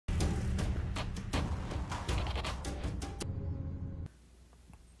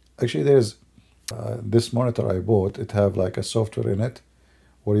Actually, there's this monitor I bought. It have like a software in it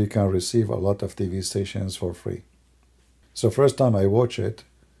where you can receive a lot of TV stations for free. So first time I watch it,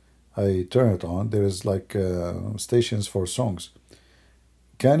 I turn it on. There is like stations for songs.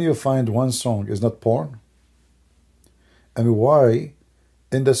 Can you find one song is not porn? I mean, why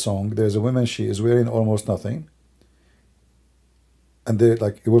in the song there's a woman, she is wearing almost nothing, and they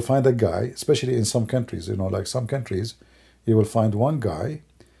like you will find a guy, especially in some countries, like some countries, you will find one guy,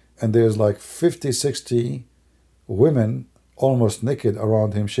 and there's like 50, 60 women almost naked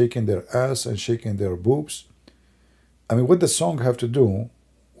around him, shaking their ass and shaking their boobs. I mean, what does the song have to do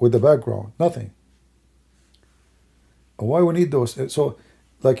with the background? Nothing. Why we need those? So,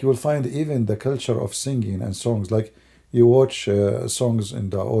 like you will find even the culture of singing and songs, like you watch songs in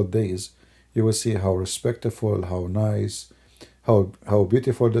the old days, you will see how respectful, how nice, how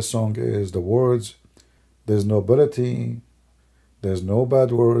beautiful the song is, the words. There's nobility, there's no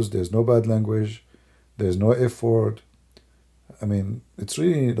bad words, there's no bad language, there's no F word. I mean, it's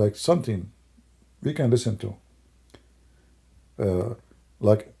really like something we can listen to.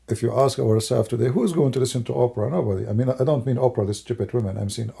 Like if you ask ourselves today, who's going to listen to opera? Nobody. I mean, I don't mean opera, the stupid women. I'm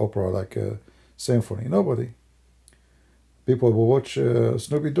saying opera like a symphony. Nobody. People will watch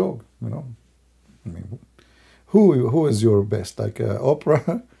Snoopy Dogg, I mean, who is your best? Like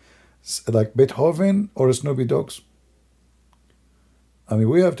opera, like Beethoven or Snoopy Dogs? I mean,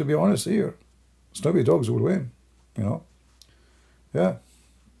 we have to be honest here. Snoopy Dogs will win, Yeah.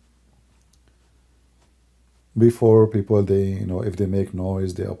 Before people, if they make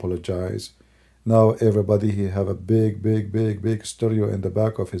noise, they apologize. Now everybody, he have a big, big, big, big stereo in the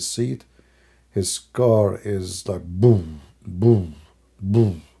back of his seat. His car is like boom, boom,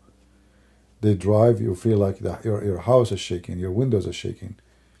 boom. They drive, you feel like your house is shaking, your windows are shaking.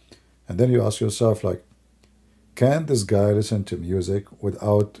 And then you ask yourself, like, can this guy listen to music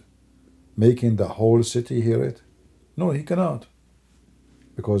without making the whole city hear it? No, he cannot.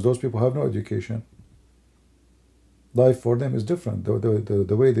 Because those people have no education. Life for them is different.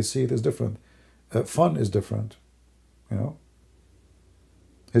 The way they see it is different. Fun is different.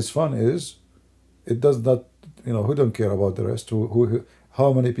 His fun is, it does not, who don't care about the rest?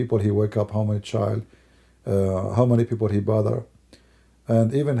 How many people he wake up, how many child, how many people he bother,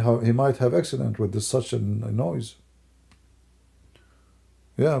 and even how he might have accident with such a noise.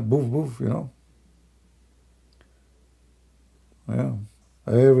 Yeah, boof, boof, Yeah,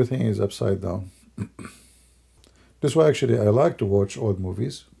 everything is upside down. That's why actually I like to watch old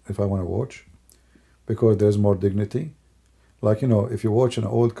movies if I want to watch, because there's more dignity. Like, if you watch an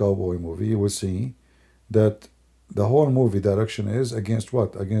old cowboy movie, you will see that the whole movie direction is against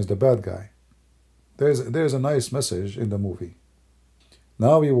what? Against the bad guy. There's a nice message in the movie.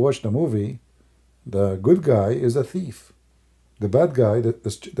 Now you watch the movie, the good guy is a thief. The bad guy,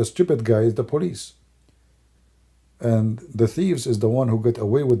 the stupid guy is the police. And the thieves is the one who get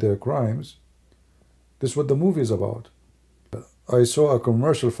away with their crimes. This is what the movie is about. I saw a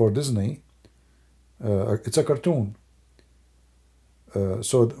commercial for Disney. It's a cartoon.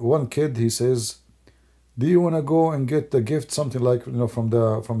 So one kid, he says, do you want to go and get the gift, something like,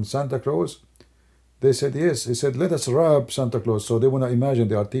 from Santa Claus? They said, yes. He said, let us rob Santa Claus. So they want to imagine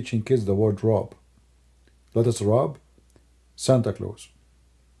they are teaching kids the word rob. Let us rob Santa Claus.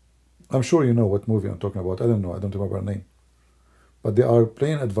 I'm sure you know what movie I'm talking about. I don't know. I don't remember the name. But they are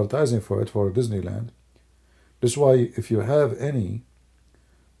playing advertising for it for Disneyland. That's why if you have any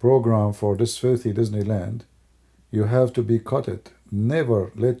program for this filthy Disneyland, you have to be cut it.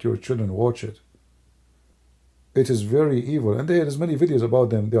 Never let your children watch it. It is very evil. And there's many videos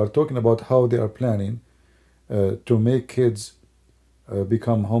about them. They are talking about how they are planning to make kids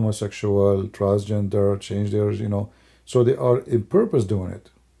become homosexual, transgender, change their, So they are in purpose doing it.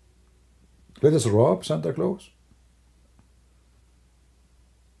 Let us rob Santa Claus.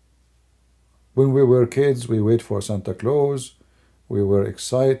 When we were kids, we wait for Santa Claus. We were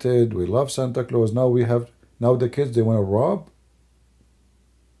excited. We love Santa Claus. Now the kids, they want to rob.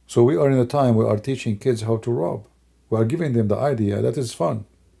 So we are in a time we are teaching kids how to rob. We are giving them the idea that is fun.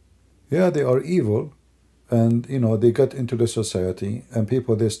 Yeah, they are evil, and they get into the society, and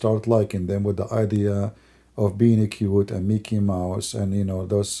people, they start liking them with the idea of being cute and Mickey Mouse and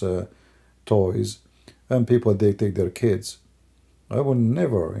those toys, and people, they take their kids. I would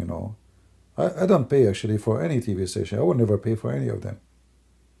never, I don't pay actually for any TV station. I would never pay for any of them.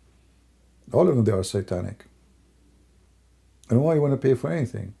 All of them, they are satanic. And why you want to pay for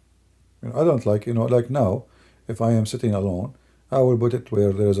anything? I don't like, like now, if I am sitting alone, I will put it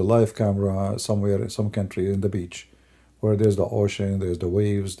where there's a live camera somewhere in some country in the beach, where there's the ocean, there's the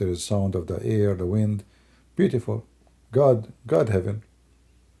waves, there's sound of the air, the wind. Beautiful. God heaven.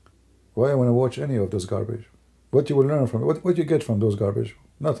 Why I want to watch any of those garbage? What you will learn from it? What you get from those garbage?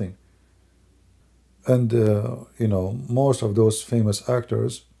 Nothing. And most of those famous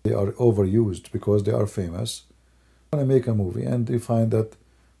actors, they are overused because they are famous. Want to make a movie, and you find that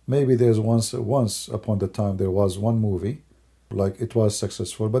maybe there's once upon the time there was one movie, like it was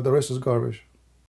successful, but the rest is garbage.